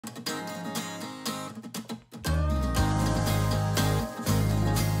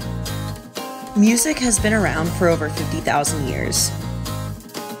Music has been around for over 50,000 years,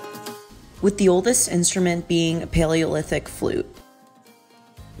 with the oldest instrument being a Paleolithic flute.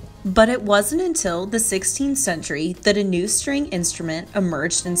 But it wasn't until the 16th century that a new string instrument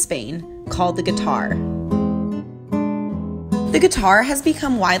emerged in Spain, called the guitar. The guitar has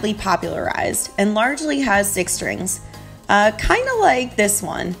become widely popularized and largely has 6 strings, kind of like this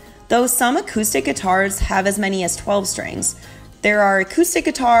one, though some acoustic guitars have as many as 12 strings. There are acoustic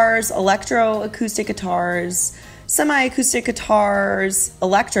guitars, electroacoustic guitars, semi-acoustic guitars,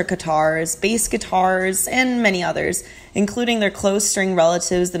 electric guitars, bass guitars, and many others, including their close string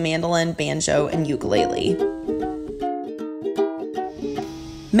relatives, the mandolin, banjo, and ukulele.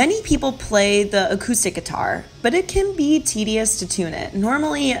 Many people play the acoustic guitar, but it can be tedious to tune it.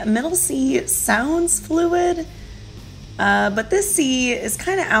 Normally, middle C sounds fluid, but this C is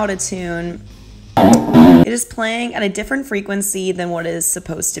kind of out of tune. It is playing at a different frequency than what it is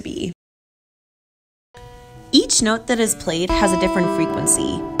supposed to be. Each note that is played has a different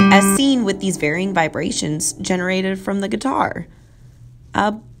frequency, as seen with these varying vibrations generated from the guitar.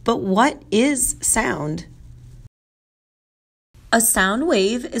 But what is sound? A sound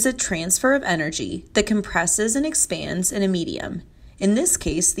wave is a transfer of energy that compresses and expands in a medium, in this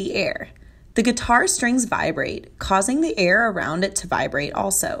case, the air. The guitar strings vibrate, causing the air around it to vibrate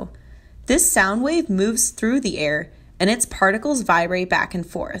also. This sound wave moves through the air, and its particles vibrate back and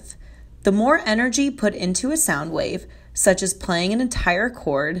forth. The more energy put into a sound wave, such as playing an entire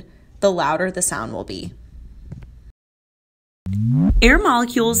chord, the louder the sound will be. Air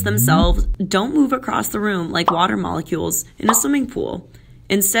molecules themselves don't move across the room like water molecules in a swimming pool.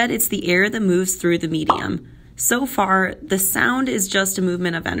 Instead, it's the air that moves through the medium. So far, the sound is just a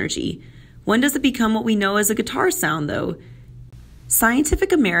movement of energy. When does it become what we know as a guitar sound, though?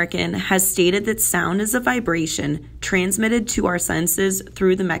 Scientific American has stated that sound is a vibration transmitted to our senses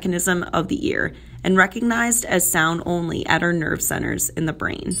through the mechanism of the ear and recognized as sound only at our nerve centers in the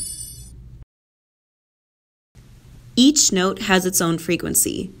brain. Each note has its own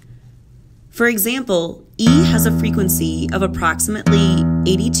frequency. For example, E has a frequency of approximately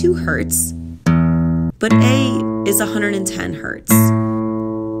 82 Hertz, but A is 110 Hertz.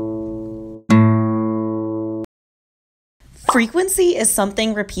 Frequency is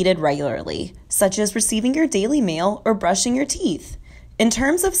something repeated regularly, such as receiving your daily mail or brushing your teeth. In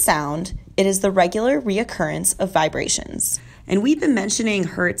terms of sound, it is the regular reoccurrence of vibrations. And we've been mentioning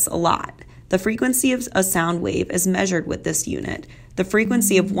hertz a lot. The frequency of a sound wave is measured with this unit. The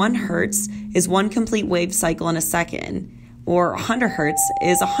frequency of 1 hertz is 1 complete wave cycle in a second, or 100 hertz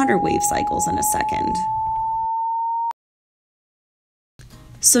is 100 wave cycles in a second.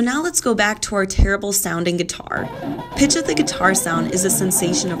 So now let's go back to our terrible sounding guitar. Pitch of the guitar sound is a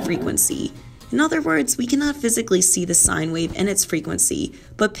sensation of frequency. In other words, we cannot physically see the sine wave and its frequency,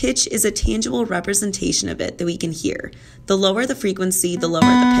 but pitch is a tangible representation of it that we can hear. The lower the frequency, the lower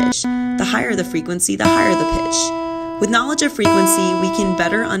the pitch. The higher the frequency, the higher the pitch. With knowledge of frequency, we can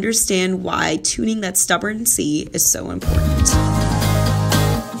better understand why tuning that stubborn C is so important.